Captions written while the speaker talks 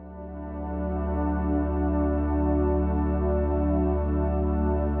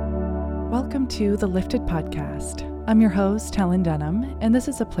Welcome to the Lifted Podcast. I'm your host, Helen Denham, and this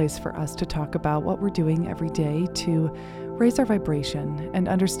is a place for us to talk about what we're doing every day to raise our vibration and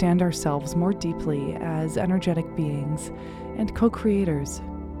understand ourselves more deeply as energetic beings and co-creators.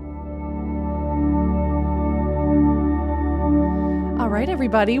 All right,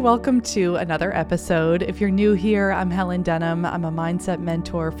 everybody, welcome to another episode. If you're new here, I'm Helen Denham. I'm a mindset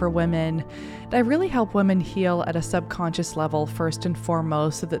mentor for women. I really help women heal at a subconscious level first and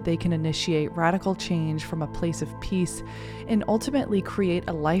foremost so that they can initiate radical change from a place of peace and ultimately create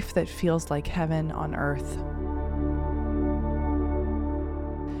a life that feels like heaven on earth.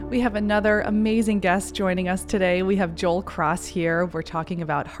 We have another amazing guest joining us today. We have Joel Cross here. We're talking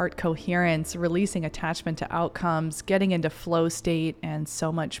about heart coherence, releasing attachment to outcomes, getting into flow state, and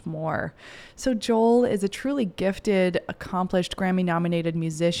so much more. So Joel is a truly gifted, accomplished, Grammy-nominated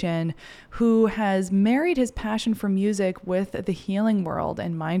musician who has married his passion for music with the healing world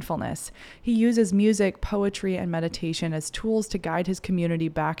and mindfulness. He uses music, poetry, and meditation as tools to guide his community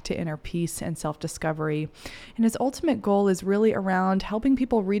back to inner peace and self-discovery. And his ultimate goal is really around helping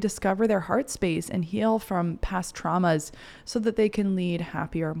people rediscover their heart space and heal from past traumas so that they can lead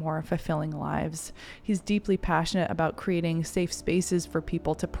happier, more fulfilling lives. He's deeply passionate about creating safe spaces for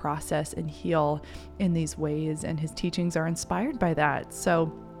people to process and heal in these ways, and his teachings are inspired by that.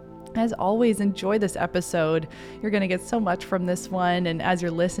 So as always, enjoy this episode. You're going to get so much from this one. And as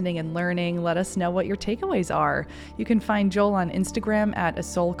you're listening and learning, let us know what your takeaways are. You can find Joel on Instagram at A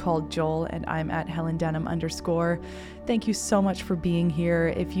Soul Called Joel, and I'm at Helen Denham _. Thank you so much for being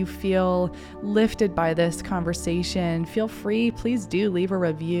here. If you feel lifted by this conversation, feel free, please do leave a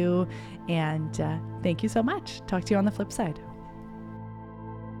review. And thank you so much. Talk to you on the flip side.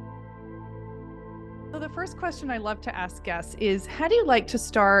 So the first question I love to ask guests is, how do you like to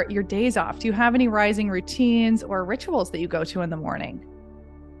start your days off? Do you have any rising routines or rituals that you go to in the morning?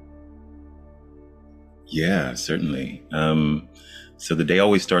 Yeah, certainly. So the day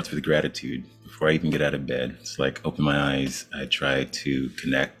always starts with gratitude. Before I even get out of bed, it's like open my eyes. I try to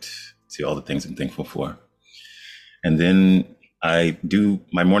connect to all the things I'm thankful for. And then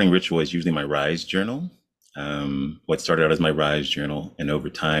my morning ritual is usually my Rise journal. What started out as my Rise journal, and over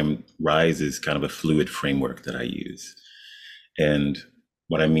time, Rise is kind of a fluid framework that I use. And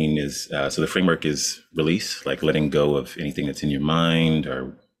what I mean is, so the framework is release, like letting go of anything that's in your mind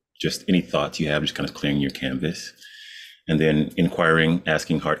or just any thoughts you have, just kind of clearing your canvas. And then inquiring,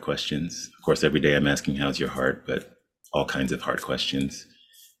 asking heart questions. Of course, every day I'm asking, how's your heart? But all kinds of heart questions.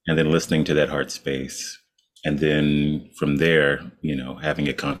 And then listening to that heart space. And then from there, having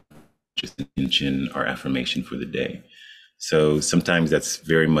a conscious intention or affirmation for the day. So sometimes that's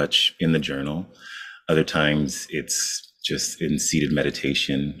very much in the journal. Other times it's just in seated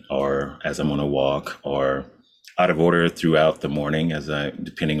meditation, or as I'm on a walk, or out of order throughout the morning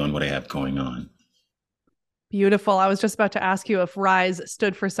depending on what I have going on. Beautiful. I was just about to ask you if Rise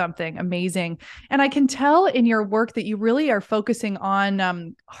stood for something amazing. And I can tell in your work that you really are focusing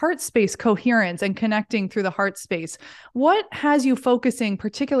on heart space coherence and connecting through the heart space. What has you focusing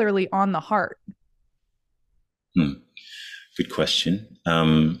particularly on the heart? Good question.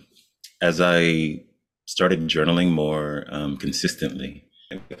 As I started journaling more consistently,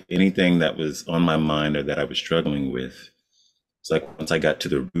 anything that was on my mind or that I was struggling with, it's like once I got to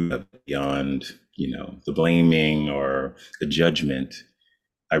the root of it, beyond the blaming or the judgment,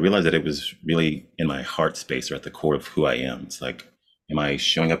 I realized that it was really in my heart space or at the core of who I am. It's like, am I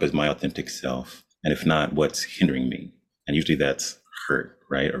showing up as my authentic self? And if not, what's hindering me? And usually that's hurt,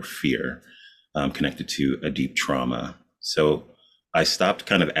 right? Or fear connected to a deep trauma. So I stopped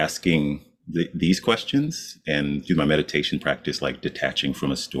kind of asking these questions and do my meditation practice, like detaching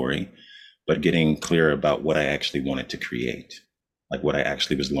from a story, but getting clear about what I actually wanted to create. Like what I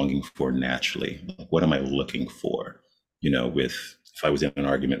actually was longing for naturally. Like, what am I looking for? If I was in an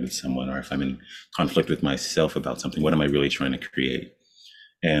argument with someone, or if I'm in conflict with myself about something, what am I really trying to create?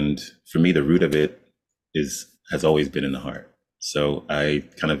 And for me, the root of it has always been in the heart. So I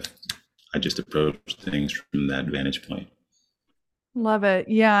just approach things from that vantage point. Love it.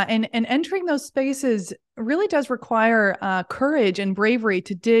 Yeah. And entering those spaces really does require courage and bravery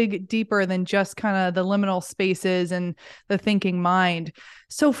to dig deeper than just kind of the liminal spaces and the thinking mind.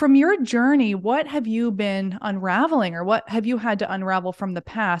 So from your journey, what have you been unraveling, or what have you had to unravel from the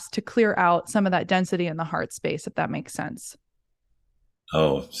past to clear out some of that density in the heart space, if that makes sense?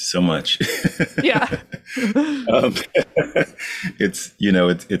 Oh, so much. Yeah.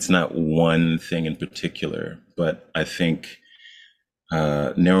 It's not one thing in particular, but I think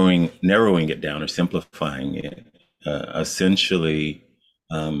narrowing it down or simplifying it, essentially,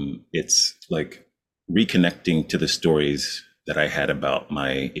 it's like reconnecting to the stories that I had about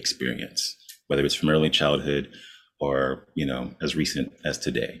my experience, whether it's from early childhood or, as recent as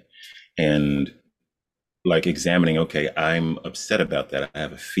today. And like examining, okay, I'm upset about that. I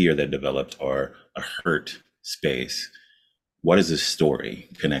have a fear that developed or a hurt space. What is the story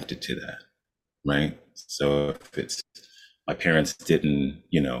connected to that? Right. So if it's my parents didn't,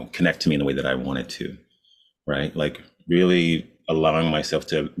 connect to me in the way that I wanted to, right? Like really allowing myself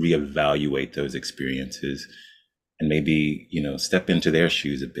to reevaluate those experiences and maybe, step into their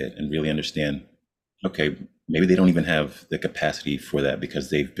shoes a bit and really understand, okay, maybe they don't even have the capacity for that because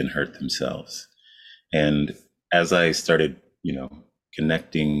they've been hurt themselves. And as I started,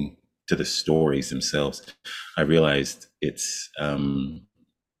 connecting to the stories themselves, I realized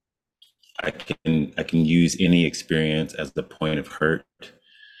I can use any experience as the point of hurt,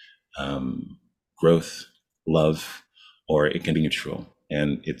 growth, love, or it can be neutral,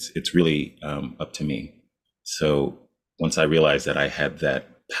 and it's really up to me. So once I realized that I had that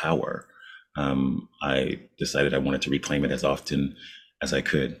power, I decided I wanted to reclaim it as often as I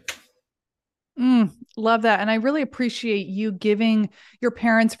could. Love that. And I really appreciate you giving your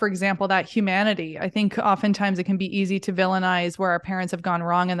parents, for example, that humanity. I think oftentimes it can be easy to villainize where our parents have gone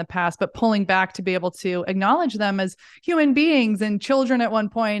wrong in the past, but pulling back to be able to acknowledge them as human beings and children at one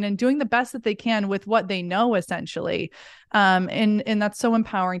point and doing the best that they can with what they know, essentially. And that's so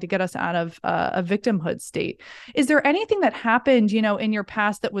empowering to get us out of a victimhood state. Is there anything that happened, in your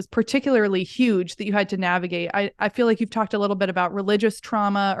past that was particularly huge that you had to navigate? I feel like you've talked a little bit about religious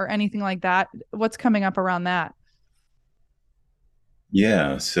trauma or anything like that. What's coming up around that?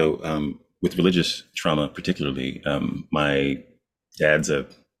 Yeah. So with religious trauma, particularly, my dad's a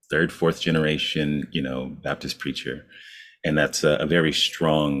third, fourth generation, Baptist preacher, and that's a very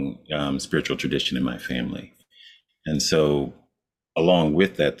strong spiritual tradition in my family. And so, along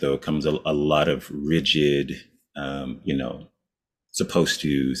with that, though, comes a lot of rigid, supposed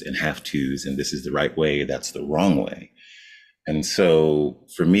tos and have tos, and this is the right way, that's the wrong way. And so,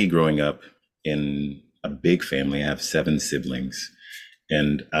 for me, growing up in a big family, I have seven siblings,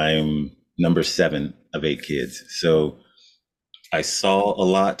 and I'm number seven of eight kids. So, I saw a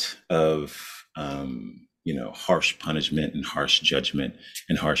lot of, harsh punishment and harsh judgment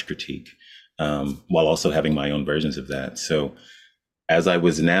and harsh critique, while also having my own versions of that. So as I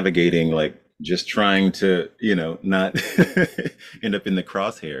was navigating, like just trying to, not end up in the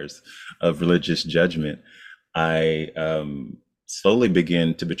crosshairs of religious judgment, I slowly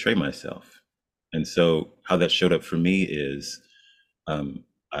began to betray myself. And so how that showed up for me is um,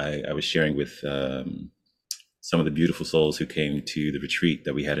 I was sharing with some of the beautiful souls who came to the retreat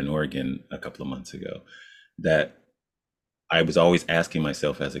that we had in Oregon a couple of months ago that I was always asking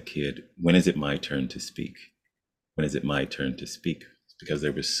myself as a kid, when is it my turn to speak? When is it my turn to speak? Because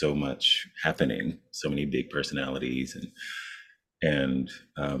there was so much happening, so many big personalities, and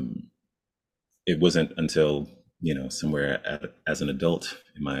it wasn't until somewhere as an adult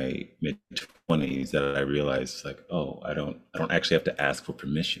in my mid 20s that I realized like, oh, I don't actually have to ask for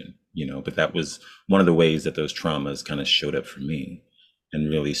permission, but that was one of the ways that those traumas kind of showed up for me and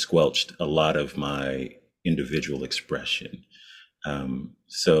really squelched a lot of my individual expression.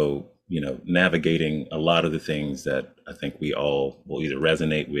 So, navigating a lot of the things that I think we all will either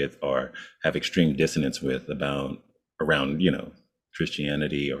resonate with or have extreme dissonance with about around,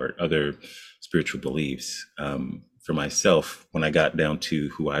 Christianity or other spiritual beliefs. For myself, when I got down to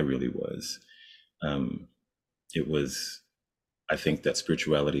who I really was, um, it was, I think that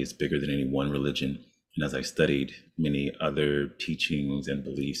spirituality is bigger than any one religion. And as I studied many other teachings and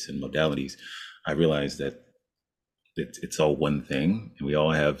beliefs and modalities, I realized that it's all one thing, and we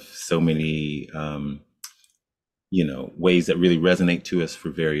all have so many, ways that really resonate to us for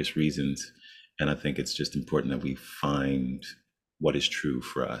various reasons. And I think it's just important that we find what is true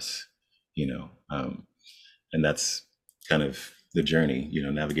for us, you know, um, and that's kind of the journey,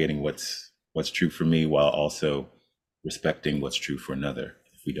 navigating what's true for me while also respecting what's true for another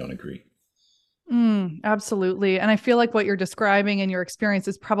if we don't agree. Absolutely. And I feel like what you're describing and your experience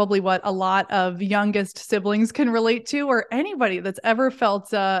is probably what a lot of youngest siblings can relate to, or anybody that's ever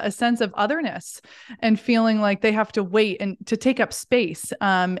felt a sense of otherness and feeling like they have to wait and to take up space.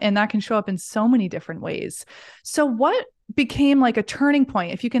 And that can show up in so many different ways. So, what became like a turning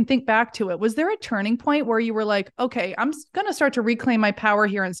point? If you can think back to it, was there a turning point where you were like, okay, I'm going to start to reclaim my power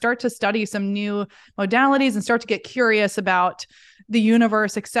here and start to study some new modalities and start to get curious about the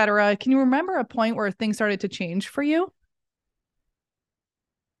universe, et cetera? Can you remember a point where things started to change for you?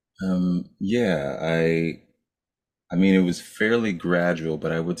 Yeah, I mean, it was fairly gradual,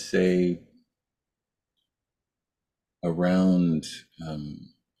 but I would say around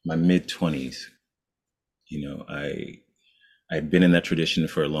my mid 20s, I I'd been in that tradition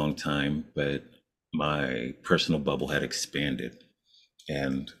for a long time, but my personal bubble had expanded.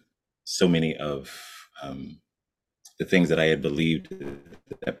 And so many of the things that I had believed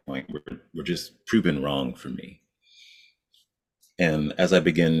at that point were just proven wrong for me. And as I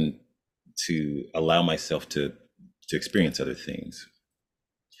began to allow myself to experience other things,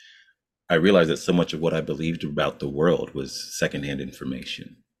 I realized that so much of what I believed about the world was secondhand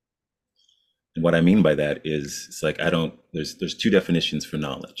information. And what I mean by that is it's like there's two definitions for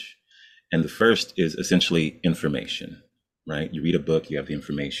knowledge. And the first is essentially information, right? You read a book, you have the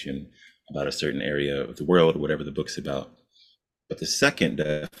information about a certain area of the world, whatever the book's about. But the second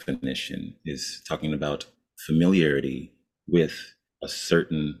definition is talking about familiarity with a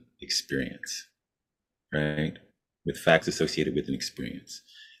certain experience, right? With facts associated with an experience.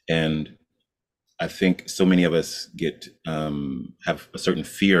 And I think so many of us have a certain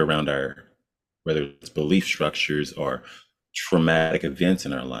fear around whether it's belief structures or traumatic events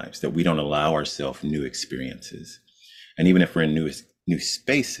in our lives, that we don't allow ourselves new experiences. And even if we're in new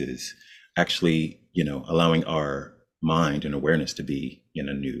spaces, actually, allowing our mind and awareness to be in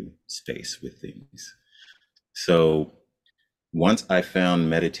a new space with things. So once I found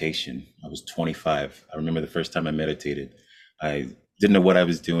meditation, I was 25. I remember the first time I meditated. I didn't know what I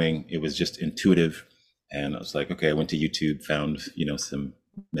was doing. It was just intuitive. And I was like, okay, I went to YouTube, found, some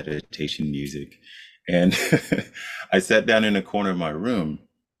meditation music. And I sat down in a corner of my room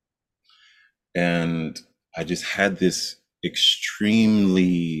and I just had this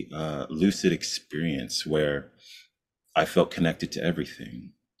extremely lucid experience where I felt connected to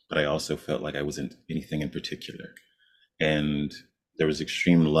everything, but I also felt like I wasn't anything in particular. And there was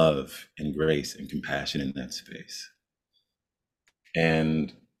extreme love and grace and compassion in that space.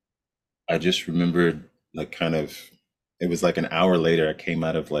 And I just remembered it was like an hour later, I came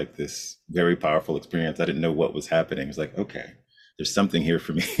out of like this very powerful experience. I didn't know what was happening. It was like, okay, there's something here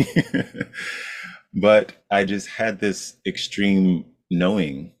for me. But I just had this extreme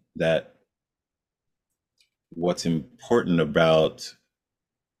knowing that what's important about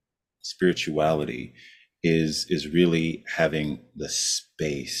spirituality is really having the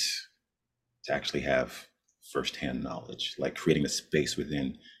space to actually have firsthand knowledge, like creating a space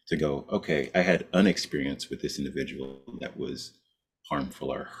within to go, okay, I had an experience with this individual that was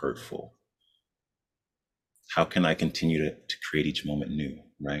harmful or hurtful. How can I continue to create each moment new,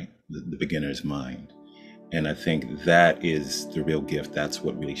 right? The beginner's mind. And I think that is the real gift. That's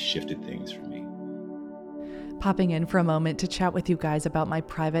what really shifted things for me. Popping in for a moment to chat with you guys about my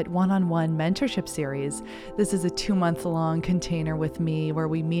private one-on-one mentorship series. This is a 2-month-long container with me where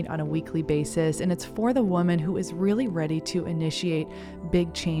we meet on a weekly basis, and it's for the woman who is really ready to initiate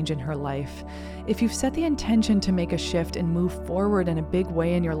big change in her life. If you've set the intention to make a shift and move forward in a big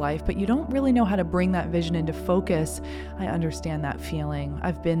way in your life, but you don't really know how to bring that vision into focus, I understand that feeling.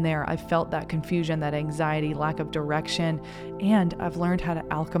 I've been there. I've felt that confusion, that anxiety, lack of direction, and I've learned how to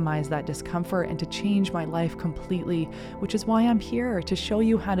alchemize that discomfort and to change my life completely, which is why I'm here to show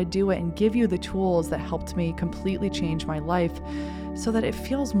you how to do it and give you the tools that helped me completely change my life so that it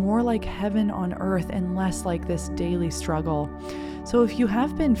feels more like heaven on earth and less like this daily struggle. So if you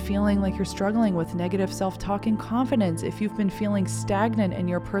have been feeling like you're struggling with negative self-talk and confidence, if you've been feeling stagnant in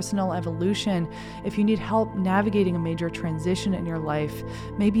your personal evolution, if you need help navigating a major transition in your life,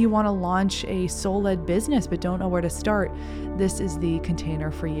 maybe you want to launch a soul-led business but don't know where to start, this is the container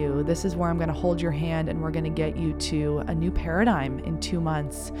for you. This is where I'm going to hold your hand and we're going to get you to a new paradigm in 2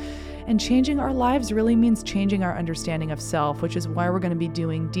 months. And changing our lives really means changing our understanding of self, which is why we're going to be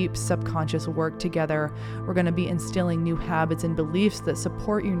doing deep subconscious work together. We're going to be instilling new habits and beliefs that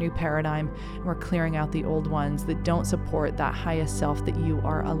support your new paradigm, and we're clearing out the old ones that don't support that highest self that you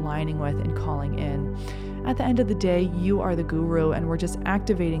are aligning with and calling in. At the end of the day, you are the guru, and we're just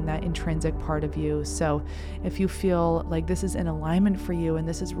activating that intrinsic part of you. So if you feel like this is in alignment for you and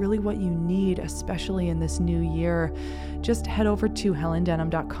this is really what you need, especially in this new year, just head over to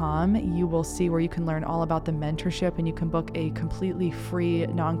helendenham.com. You will see where you can learn all about the mentorship, and you can book a completely free,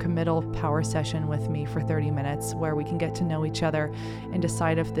 non-committal power session with me for 30 minutes where we can get to know each other and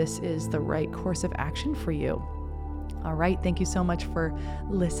decide if this is the right course of action for you. All right. Thank you so much for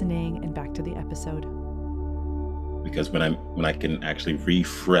listening, and back to the episode. Because when I can actually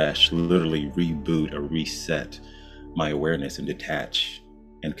refresh, literally reboot or reset my awareness and detach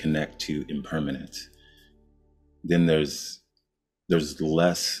and connect to impermanence, then there's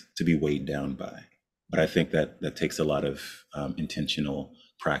less to be weighed down by. But I think that takes a lot of intentional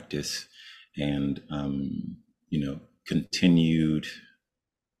practice and continued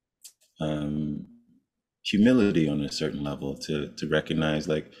humility on a certain level to recognize,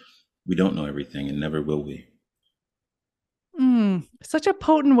 like, we don't know everything and never will we. Such a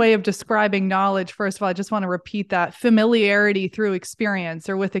potent way of describing knowledge. First of all, I just want to repeat that familiarity through experience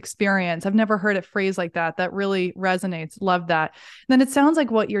or with experience. I've never heard it phrased like that. That really resonates. Love that. And then it sounds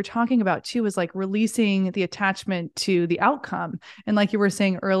like what you're talking about too is like releasing the attachment to the outcome. And like you were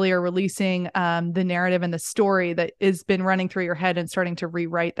saying earlier, releasing the narrative and the story that has been running through your head and starting to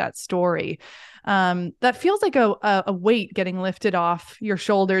rewrite that story. That feels like a weight getting lifted off your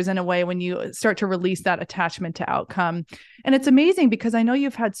shoulders in a way when you start to release that attachment to outcome. And it's amazing because I know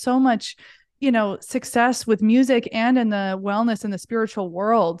you've had so much, success with music and in the wellness and the spiritual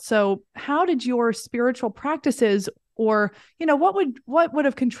world. So how did your spiritual practices or, what would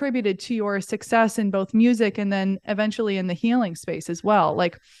have contributed to your success in both music and then eventually in the healing space as well?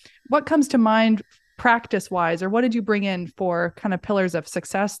 Like what comes to mind practice wise, or what did you bring in for kind of pillars of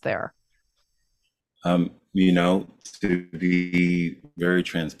success there? You know, to be very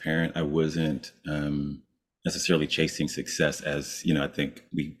transparent, I wasn't necessarily chasing success as, I think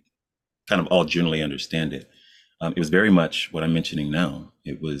we kind of all generally understand it. It was very much what I'm mentioning now.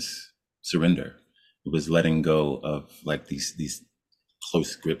 It was surrender. It was letting go of like these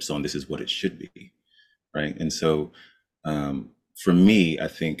close grips on this is what it should be, right? And so for me, I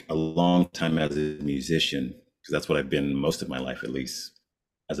think a long time as a musician, because that's what I've been most of my life, at least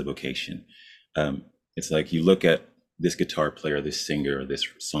as a vocation. It's like you look at this guitar player, this singer, or this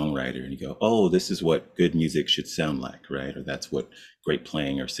songwriter, and you go, oh, this is what good music should sound like, right? Or that's what great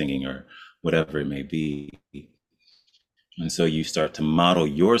playing or singing or whatever it may be. And so you start to model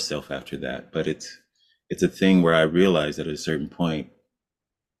yourself after that. But it's a thing where I realized at a certain point,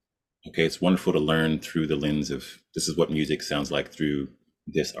 okay, it's wonderful to learn through the lens of this is what music sounds like through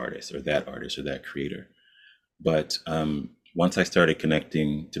this artist or that creator. But once I started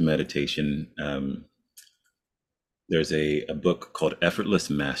connecting to meditation, there's a book called Effortless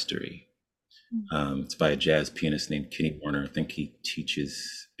Mastery. It's by a jazz pianist named Kenny Warner. I think he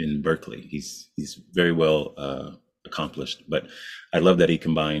teaches in Berkeley. He's very well accomplished, but I love that he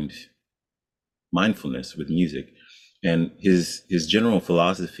combined mindfulness with music. And his general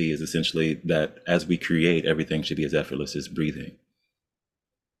philosophy is essentially that as we create, everything should be as effortless as breathing.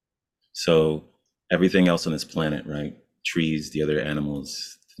 So everything else on this planet, right? Trees, the other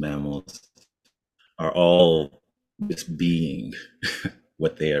animals, mammals, are all just being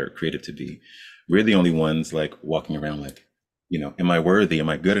what they are created to be. We're the only ones like walking around like, am I worthy? Am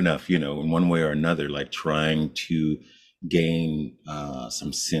I good enough? In one way or another, like trying to gain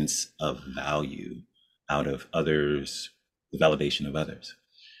some sense of value out of others, the validation of others.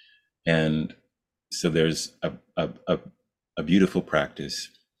 And so there's a beautiful practice.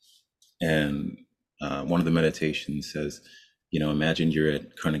 And one of the meditations says, imagine you're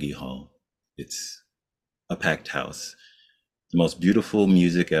at Carnegie Hall. It's a packed house. The most beautiful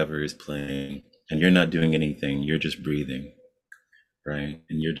music ever is playing, and you're not doing anything. You're just breathing, right?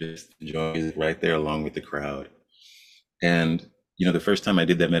 And you're just enjoying it right there along with the crowd. And, the first time I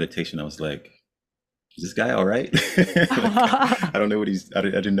did that meditation, I was like, is this guy all right? Like, I don't know I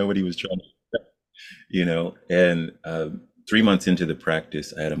didn't know what he was trying to, and 3 months into the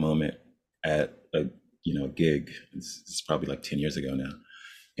practice, I had a moment at a gig. It's probably like 10 years ago now.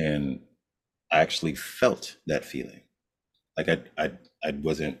 And I actually felt that feeling. Like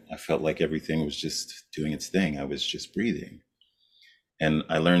I felt like everything was just doing its thing. I was just breathing. And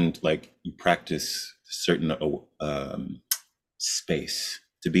I learned like you practice a certain space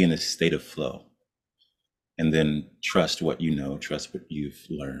to be in a state of flow. And then trust what you know, trust what you've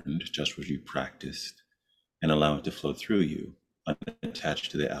learned, trust what you've practiced, and allow it to flow through you,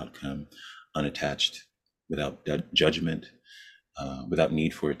 unattached to the outcome, unattached without judgment, without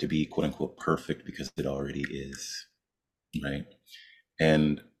need for it to be quote unquote perfect because it already is, right?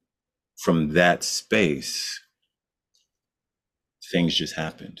 And from that space, things just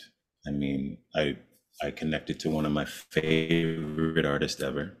happened. I mean, I connected to one of my favorite artists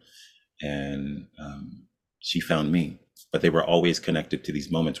ever, and she found me. But they were always connected to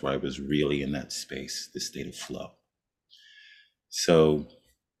these moments where I was really in that space, this state of flow. So,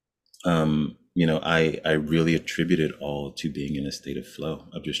 I really attribute it all to being in a state of flow,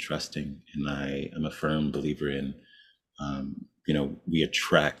 of just trusting. And I am a firm believer in, we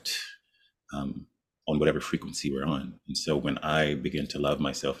attract on whatever frequency we're on. And so when I begin to love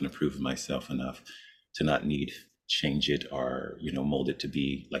myself and approve of myself enough to not need change it or, mold it to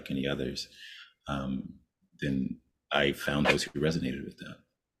be like any others, then I found those who resonated with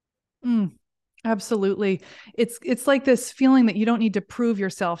that. Absolutely. It's like this feeling that you don't need to prove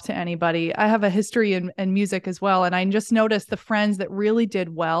yourself to anybody. I have a history in music as well. And I just noticed the friends that really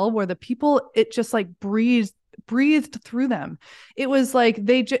did well were the people it just like breathed through them. It was like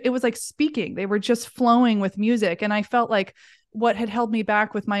it was like speaking. They were just flowing with music. And I felt like what had held me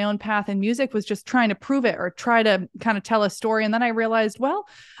back with my own path in music was just trying to prove it or try to kind of tell a story. And then I realized, well,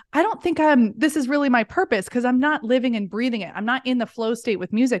 I don't think this is really my purpose because I'm not living and breathing it. I'm not in the flow state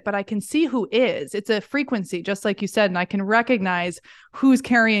with music, but I can see who is. It's a frequency, just like you said, and I can recognize who's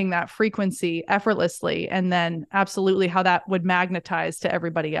carrying that frequency effortlessly. And then absolutely how that would magnetize to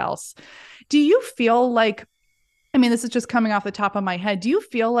everybody else. Do you feel like, I mean, this is just coming off the top of my head. Do you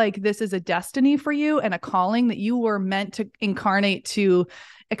feel like this is a destiny for you and a calling that you were meant to incarnate to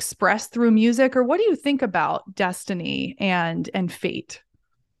express through music? Or what do you think about destiny and fate?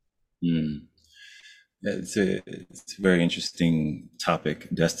 Mm. It's a very interesting topic.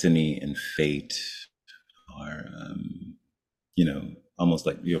 Destiny and fate are, almost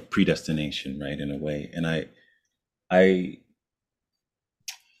like your predestination, right, in a way. And I, I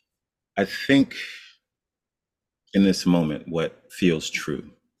think in this moment, what feels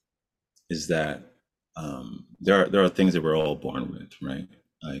true is that there are things that we're all born with, right?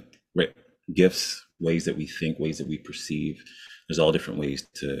 Like gifts, ways that we think, ways that we perceive. There's all different ways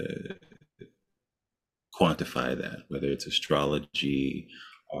to quantify that, whether it's astrology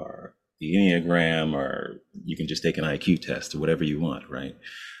or the Enneagram, or you can just take an IQ test or whatever you want, right?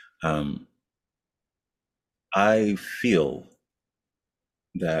 Um, I feel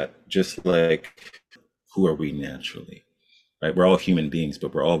that just like who are we naturally, right? We're all human beings,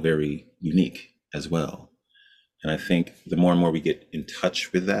 but we're all very unique as well. And I think the more and more we get in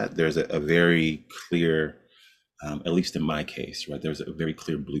touch with that, there's a very clear, at least in my case, right? There's a very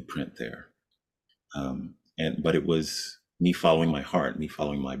clear blueprint there. But it was me following my heart, me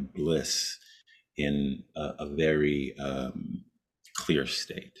following my bliss in a very clear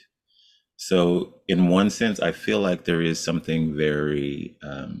state. So in one sense, I feel like there is something very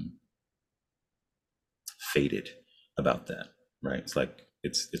fated about that, right? It's like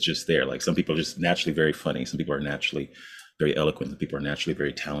it's just there. Like some people are just naturally very funny. Some people are naturally very eloquent. Some people are naturally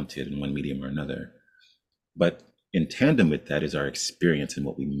very talented in one medium or another. But in tandem with that is our experience and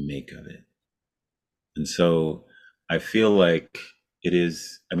what we make of it. And so I feel like it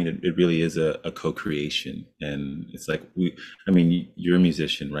is, I mean, it really is a co-creation. And it's like I mean, you're a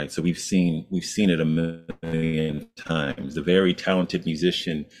musician, right? So we've seen it a million times. The very talented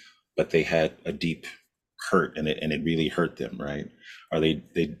musician, but they had a deep hurt and it really hurt them, right? Or they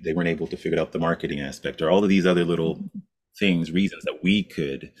weren't able to figure out the marketing aspect or all of these other little things, reasons that we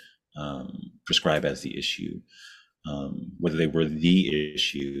could prescribe as the issue. Whether they were the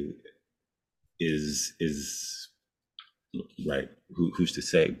issue is right. Who's to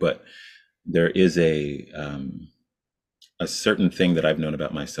say? But there is a certain thing that I've known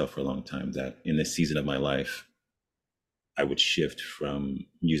about myself for a long time, that in this season of my life, I would shift from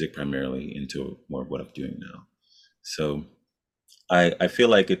music primarily into more of what I'm doing now. So I feel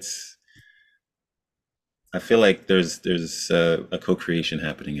like there's a co-creation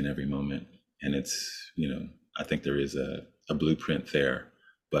happening in every moment, and it's, I think there is a blueprint there,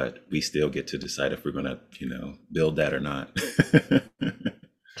 but we still get to decide if we're going to, build that or not.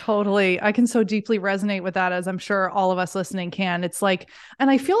 Totally. I can so deeply resonate with that, as I'm sure all of us listening can. It's like,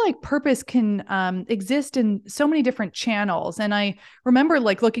 and I feel like purpose can exist in so many different channels. And I remember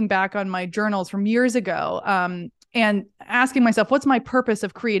like looking back on my journals from years ago, and asking myself, what's my purpose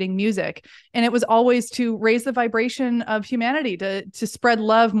of creating music? And it was always to raise the vibration of humanity, to spread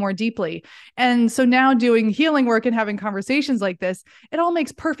love more deeply. And so now doing healing work and having conversations like this, it all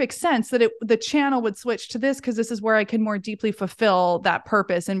makes perfect sense that the channel would switch to this, because this is where I can more deeply fulfill that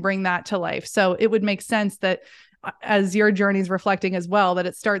purpose and bring that to life. So it would make sense that, as your journey is reflecting as well, that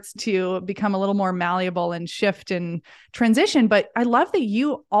it starts to become a little more malleable and shift and transition. But I love that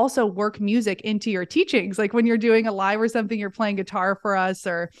you also work music into your teachings. Like when you're doing a live or something, you're playing guitar for us,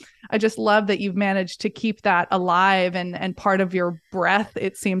 or I just love that you've managed to keep that alive and part of your breath,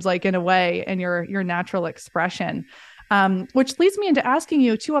 it seems like, in a way, and your natural expression. Which leads me into asking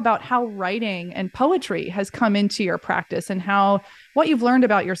you too about how writing and poetry has come into your practice and what you've learned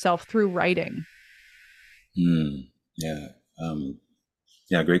about yourself through writing. Yeah.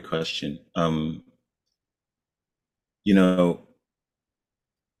 Yeah, great question. You know,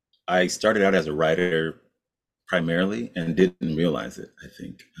 I started out as a writer primarily and didn't realize it, I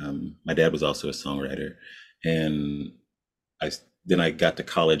think. My dad was also a songwriter. And I then I got to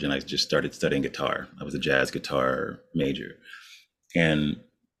college and I just started studying guitar. I was a jazz guitar major. And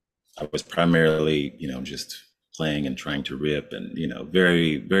I was primarily, just playing and trying to rip and,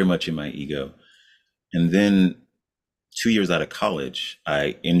 very, very much in my ego. And then 2 years out of college,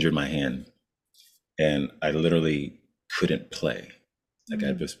 I injured my hand and I literally couldn't play. Like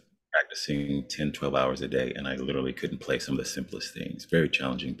I was practicing 10, 12 hours a day and I literally couldn't play some of the simplest things. Very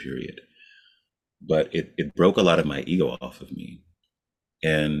challenging period. but it broke a lot of my ego off of me.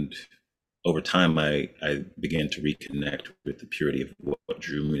 And over time, I began to reconnect with the purity of what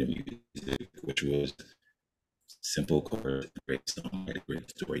drew me to music, which was simple chords, great songwriting, great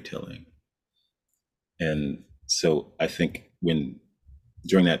storytelling. And so I think when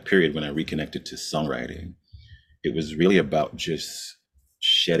during that period when I reconnected to songwriting, it was really about just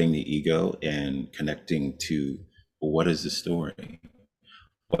shedding the ego and connecting to what is the story,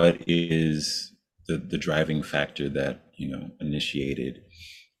 what is the driving factor that initiated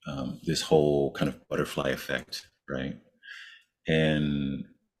this whole kind of butterfly effect, right? And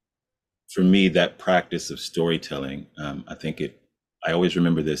for me, that practice of storytelling, I think it. I always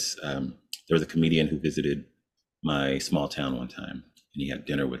remember this. There was a comedian who visited my small town one time, and he had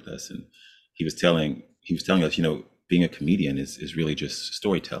dinner with us, and he was telling us, being a comedian is really just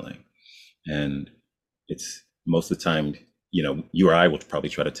storytelling, and it's most of the time, you or I will probably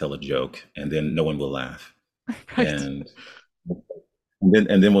try to tell a joke, and then no one will laugh, Right. and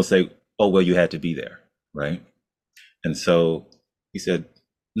and then we'll say, "Oh, well, you had to be there, right?" And so he said,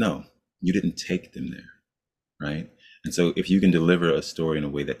 "No, you didn't take them there, right?" And so if you can deliver a story in a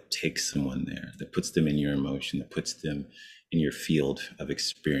way that takes someone there, that puts them in your emotion, that puts them in your field of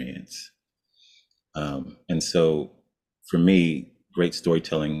experience. And so for me, great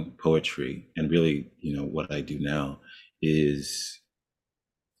storytelling, poetry, and really, what I do now is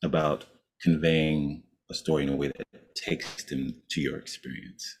about conveying a story in a way that takes them to your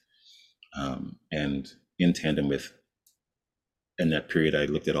experience. And in tandem with in that period, I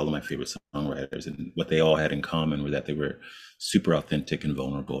looked at all of my favorite songwriters, and what they all had in common were that they were super authentic and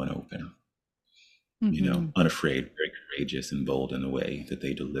vulnerable and open, Hmm. unafraid, very courageous and bold in the way that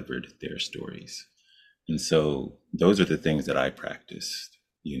they delivered their stories. And so those are the things that I practiced.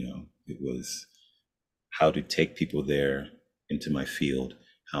 It was how to take people there into my field,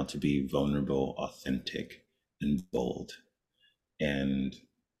 how to be vulnerable, authentic, and bold, and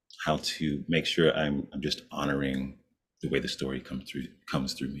how to make sure I'm just honoring the way the story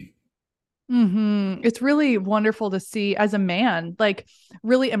comes through me. It's really wonderful to see as a man, like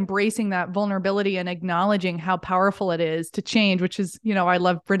really embracing that vulnerability and acknowledging how powerful it is to change, which is, I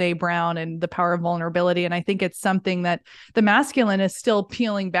love Brene Brown and the power of vulnerability. And I think it's something that the masculine is still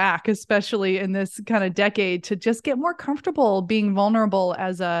peeling back, especially in this kind of decade, to just get more comfortable being vulnerable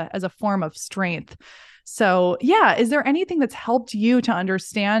as a form of strength. So, yeah, is there anything that's helped you to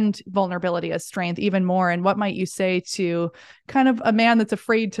understand vulnerability as strength even more? And what might you say to kind of a man that's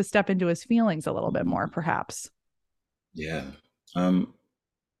afraid to step into his feelings a little bit more, perhaps? Yeah. Um,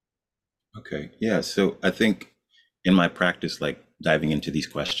 okay. Yeah. So I think in my practice, like diving into these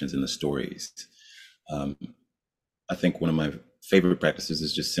questions and the stories, um, I think one of my favorite practices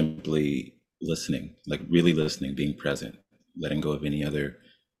is just simply listening, like really listening, being present, letting go of any other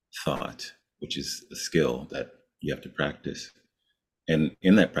thought, which is a skill that you have to practice. And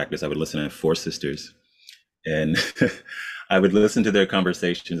in that practice, I would listen. I have four sisters, and I would listen to their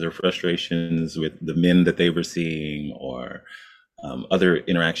conversations or frustrations with the men that they were seeing, or other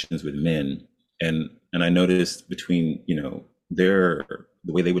interactions with men, and I noticed between their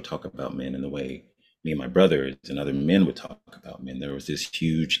the way they would talk about men and the way me and my brothers and other men would talk about men, there was this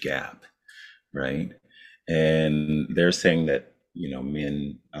huge gap, right? And they're saying that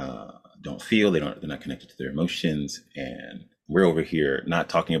men don't feel, they're not connected to their emotions, and we're over here not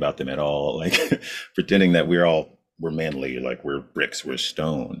talking about them at all, like pretending that we're manly, like we're bricks, we're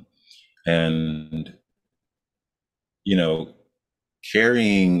stone, and you know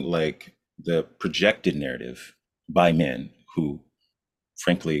carrying like the projected narrative by men who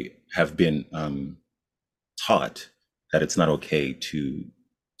frankly have been taught that it's not okay to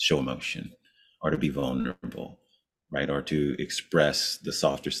show emotion or to be vulnerable, right? Or to express the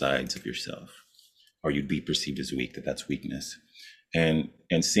softer sides of yourself, or you'd be perceived as weak, that's weakness. And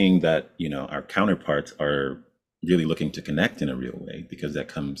seeing that, our counterparts are really looking to connect in a real way because that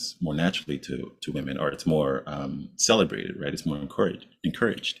comes more naturally to women, or it's more celebrated, right? It's more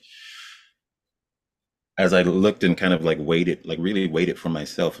encouraged. As I looked and kind of like waited, like really waited for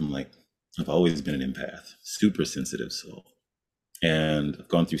myself, I'm like, I've always been an empath, super sensitive soul. And I've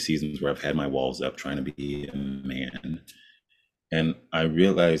gone through seasons where I've had my walls up trying to be a man. And I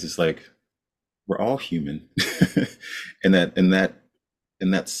realized it's like we're all human. And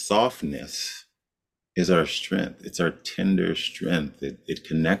that softness is our strength. It's our tender strength. It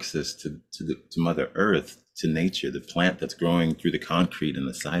connects us to Mother Earth, to nature, the plant that's growing through the concrete and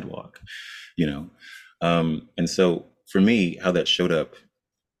the sidewalk, you know. And so for me, how that showed up,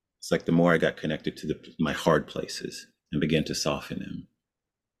 it's like the more I got connected to my hard places and began to soften them,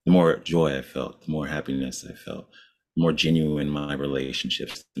 the more joy I felt, the more happiness I felt. more genuine my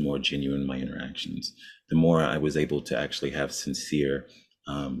relationships, the more genuine my interactions, the more I was able to actually have sincere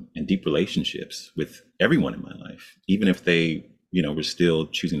and deep relationships with everyone in my life, even if they, were still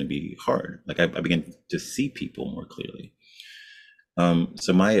choosing to be hard. Like I began to see people more clearly.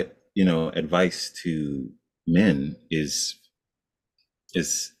 So my, advice to men is,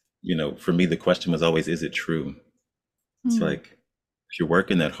 for me, the question was always, is it true? It's Hmm. like, if you're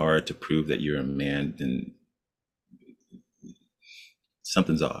working that hard to prove that you're a man, then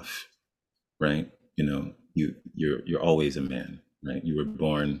something's off, right? You're always a man, right? You were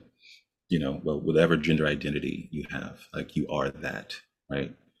born, well, whatever gender identity you have, like you are that,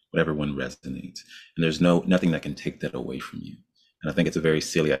 right? Whatever one resonates, and there's nothing that can take that away from you. And I think it's a very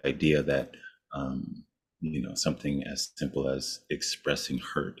silly idea that, something as simple as expressing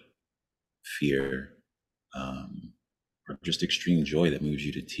hurt, fear, um, or just extreme joy that moves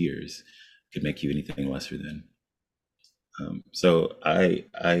you to tears could make you anything lesser than. So I,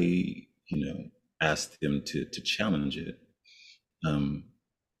 asked them to challenge it, um,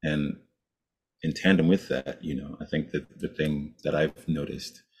 and in tandem with that, I think that the thing that I've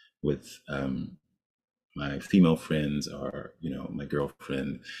noticed with my female friends, or my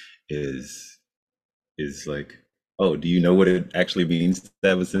girlfriend, is is like, oh, do you know what it actually means to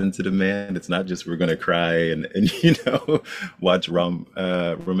have a sensitive man? It's not just we're gonna cry and watch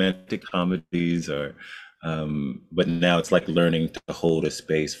romantic comedies, or but now it's like learning to hold a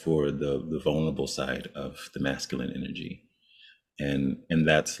space for the vulnerable side of the masculine energy. And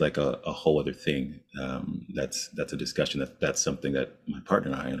that's like a whole other thing. That's a discussion, that's something that my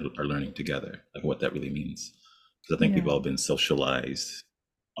partner and I are learning together, like what that really means. Because I think we've Yeah. all been socialized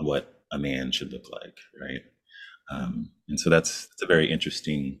on what a man should look like, right? And so that's a very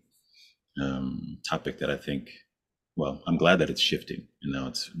interesting topic that I think, well, I'm glad that it's shifting and now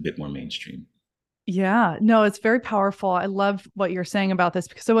it's a bit more mainstream. Yeah, no, it's very powerful. I love what you're saying about this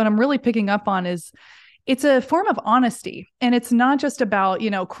because so what I'm really picking up on is it's a form of honesty. And it's not just about,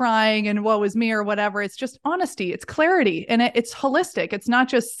 crying and woe is me or whatever. It's just honesty. It's clarity. And it's holistic. It's not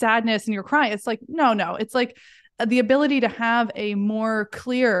just sadness and you're crying. It's like, no, no. It's like the ability to have a more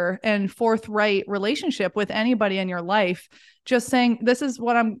clear and forthright relationship with anybody in your life. Just saying, this is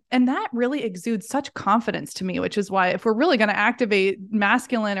what I'm, and that really exudes such confidence to me, which is why if we're really going to activate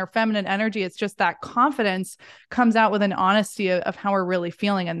masculine or feminine energy, it's just that confidence comes out with an honesty of how we're really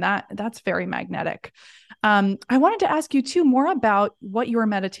feeling. And that's very magnetic. I wanted to ask you too more about what your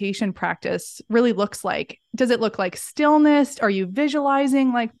meditation practice really looks like. Does it look like stillness? Are you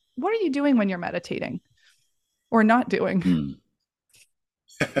visualizing? Like, what are you doing when you're meditating or not doing? Hmm.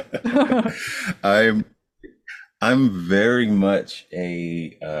 I'm I'm very much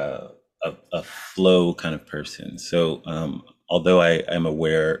a flow kind of person. So although I am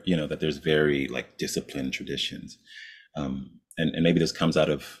aware, that there's very like disciplined traditions, and maybe this comes out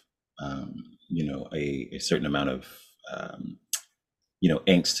of um, a certain amount of um,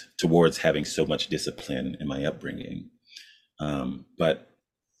 angst towards having so much discipline in my upbringing. But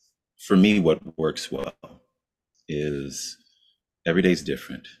for me, what works well is every day is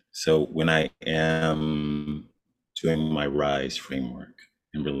different. So when I am doing my rise framework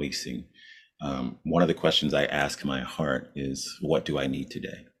and releasing, one of the questions I ask my heart is, what do I need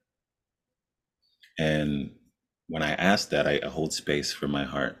today? And when I ask that, I hold space for my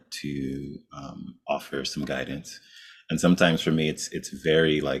heart to offer some guidance. And sometimes for me, it's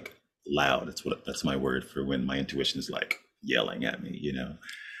very like loud. That's my word for when my intuition is like yelling at me.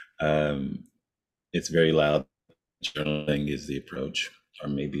 Um, it's very loud. Journaling is the approach, or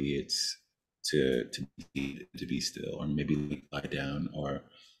maybe it's to be still, or maybe lie down, or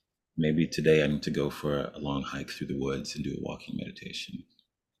maybe today I need to go for a long hike through the woods and do a walking meditation,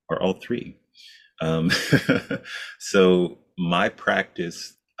 or all three. Um, so my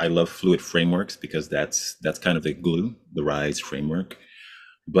practice, I love fluid frameworks because that's kind of the glue, the rise framework.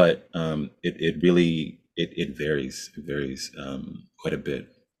 But it really it varies. It varies quite a bit.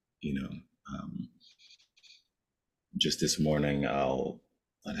 You know, um, just this morning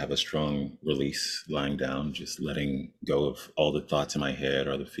I'd have a strong release lying down, just letting go of all the thoughts in my head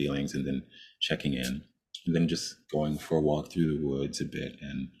or the feelings, and then checking in, and then just going for a walk through the woods a bit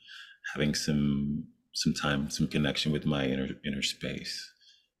and having some time, some connection with my inner space.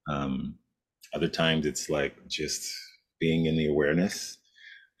 Um, Other times it's like just being in the awareness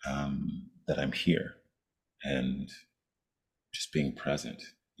that I'm here and just being present.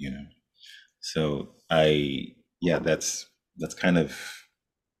 You know. So yeah, that's kind of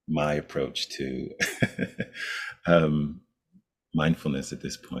my approach to um, mindfulness at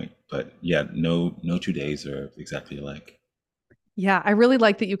this point. But yeah, no 2 days are exactly alike. Yeah, I really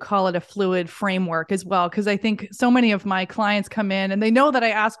like that you call it a fluid framework as well, because I think so many of my clients come in and they know that I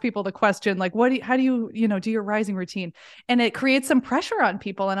ask people the question, like, how do you, do your rising routine? And it creates some pressure on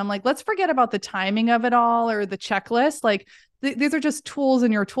people. And I'm like, let's forget about the timing of it all or the checklist. Like, these are just tools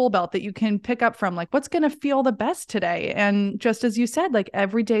in your tool belt that you can pick up from, like, what's going to feel the best today. And just as you said, like,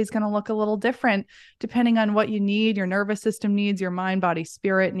 every day is going to look a little different depending on what you need, your nervous system needs, your mind, body,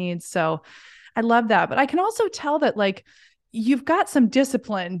 spirit needs. So, I love that. But I can also tell that like you've got some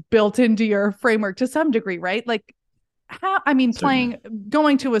discipline built into your framework to some degree, right? Like how, I mean, Certainly.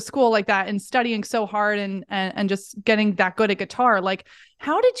 going to a school like that and studying so hard and just getting that good at guitar, like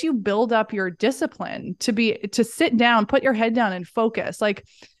how did you build up your discipline to sit down, put your head down and focus? Like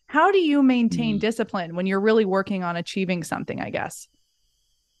how do you maintain Mm. discipline when you're really working on achieving something, I guess?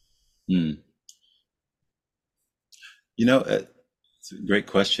 Mm. It's a great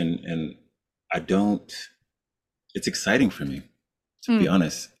question, and I don't. It's exciting for me, to be Mm,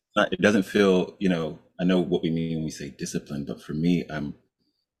 honest. It doesn't feel, I know what we mean when we say discipline, but for me, I'm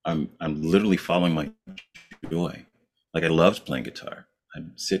literally following my joy. Like I loved playing guitar.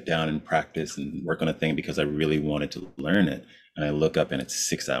 I'd sit down and practice and work on a thing because I really wanted to learn it. And I look up and it's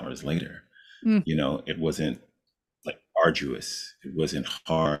 6 hours later. mm, It wasn't like arduous. It wasn't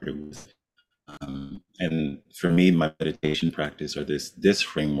hard. And for me, my meditation practice or this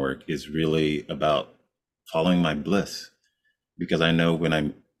framework is really about following my bliss because I know when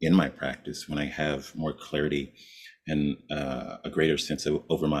I'm in my practice, when I have more clarity and a greater sense of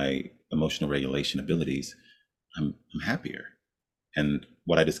over my emotional regulation abilities, I'm happier. And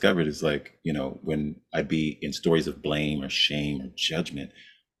what I discovered is like, when I'd be in stories of blame or shame or judgment,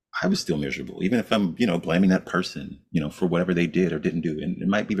 I was still miserable, even if I'm, blaming that person, for whatever they did or didn't do. And it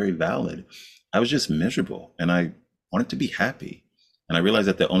might be very valid. I was just miserable and I wanted to be happy. And I realized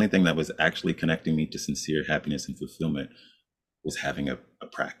that the only thing that was actually connecting me to sincere happiness and fulfillment was having a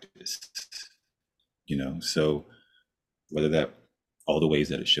practice, So whether that, all the ways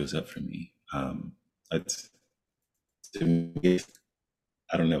that it shows up for me, it's, to me,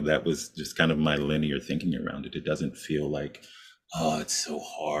 I don't know, that was just kind of my linear thinking around it. It doesn't feel like, oh, it's so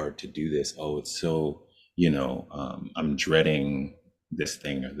hard to do this. Oh, it's so, I'm dreading this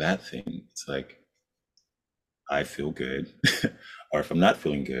thing or that thing. It's like, I feel good. Or if I'm not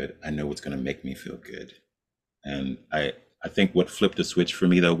feeling good, I know what's going to make me feel good. And I think what flipped the switch for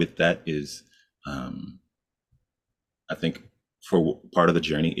me though with that is, um, I think for part of the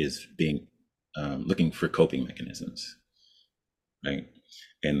journey is being, looking for coping mechanisms, right?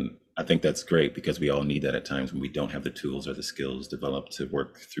 And I think that's great because we all need that at times when we don't have the tools or the skills developed to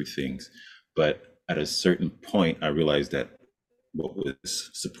work through things. But at a certain point, I realized that what was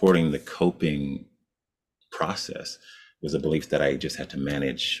supporting the coping process was a belief that I just had to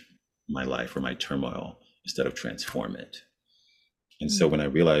manage my life or my turmoil instead of transform it. And so mm. when I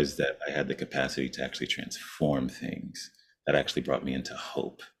realized that I had the capacity to actually transform things, that actually brought me into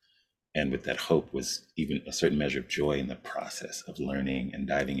hope. And with that hope was even a certain measure of joy in the process of learning and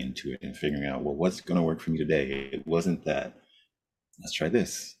diving into it and figuring out, well, what's going to work for me today? It wasn't that, let's try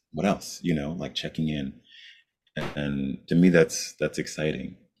this. What else? Like checking in. And to me, that's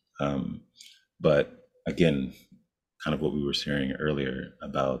exciting. Um, but again, kind of what we were sharing earlier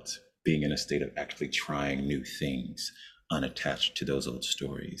about being in a state of actually trying new things unattached to those old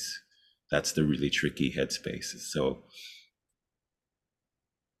stories. That's the really tricky headspace. So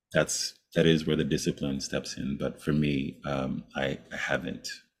that is where the discipline steps in. But for me, I haven't.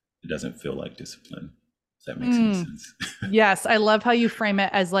 It doesn't feel like discipline. If that makes any Mm. sense. Yes, I love how you frame it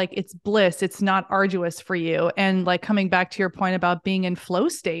as like it's bliss, it's not arduous for you. And like coming back to your point about being in flow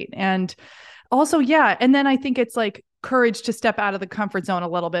state. And also, yeah. And then I think it's like courage to step out of the comfort zone a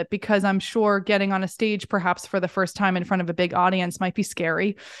little bit because I'm sure getting on a stage, perhaps for the first time in front of a big audience, might be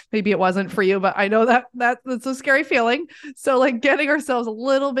scary. Maybe it wasn't for you, but I know that's a scary feeling. So, like, getting ourselves a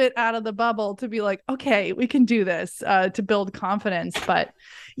little bit out of the bubble to be like, okay, we can do this to build confidence. But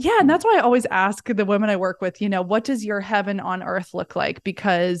yeah, and that's why I always ask the women I work with, what does your heaven on earth look like?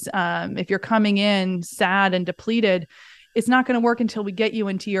 Because if you're coming in sad and depleted, it's not going to work until we get you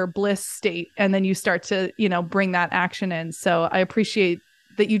into your bliss state and then you start to bring that action in. So I appreciate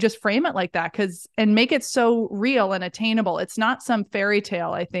that you just frame it like that and make it so real and attainable. It's not some fairy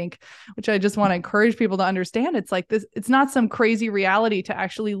tale, I think, which I just want to encourage people to understand. It's like this, it's not some crazy reality to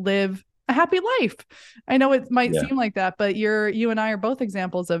actually live a happy life. I know it might Yeah, seem like that, but you and I are both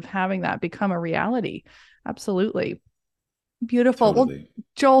examples of having that become a reality. Absolutely. Beautiful. Well, totally.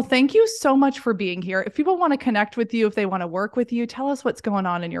 Joel, thank you so much for being here. If people want to connect with you, if they want to work with you, tell us what's going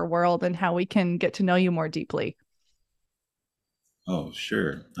on in your world and how we can get to know you more deeply. Oh,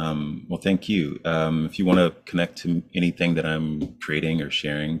 sure. Well, thank you. If you want to connect to anything that I'm creating or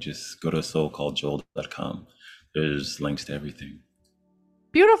sharing, just go to soulcalledjoel.com. There's links to everything.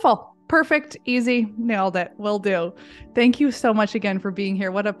 Beautiful. Perfect. Easy. Nailed it. Will do. Thank you so much again for being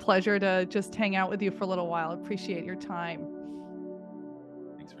here. What a pleasure to just hang out with you for a little while. Appreciate your time.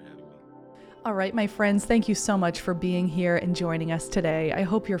 Thanks for having me. All right, my friends, thank you so much for being here and joining us today. I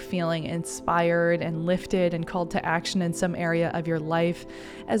hope you're feeling inspired and lifted and called to action in some area of your life.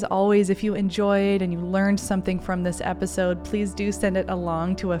 As always, if you enjoyed and you learned something from this episode, please do send it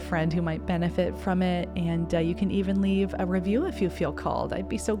along to a friend who might benefit from it. And you can even leave a review if you feel called. I'd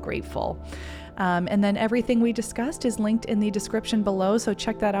be so grateful. And then everything we discussed is linked in the description below, so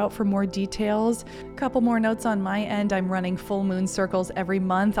check that out for more details. A couple more notes on my end. I'm running full moon circles every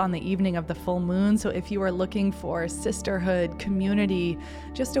month on the evening of the full moon, so if you are looking for sisterhood, community,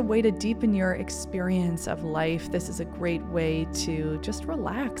 just a way to deepen your experience of life, this is a great way to just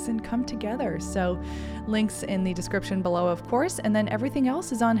relax and come together. So links in the description below, of course, and then everything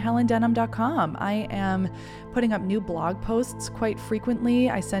else is on helendenham.com. I am putting up new blog posts quite frequently.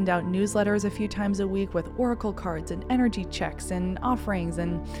 I send out newsletters a few times a week with oracle cards and energy checks and offerings,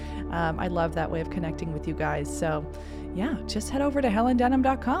 and I love that way of connecting with you guys. So yeah, just head over to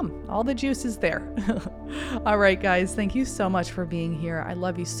helendenham.com. All the juice is there. All right, guys, thank you so much for being here. I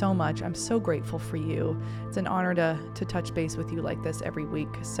love you so much. I'm so grateful for you. It's an honor to touch base with you like this every week.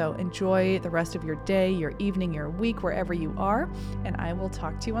 So enjoy the rest of your day, your evening, your week, wherever you are, and I will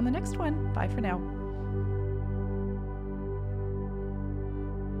talk to you on the next one. Bye for now.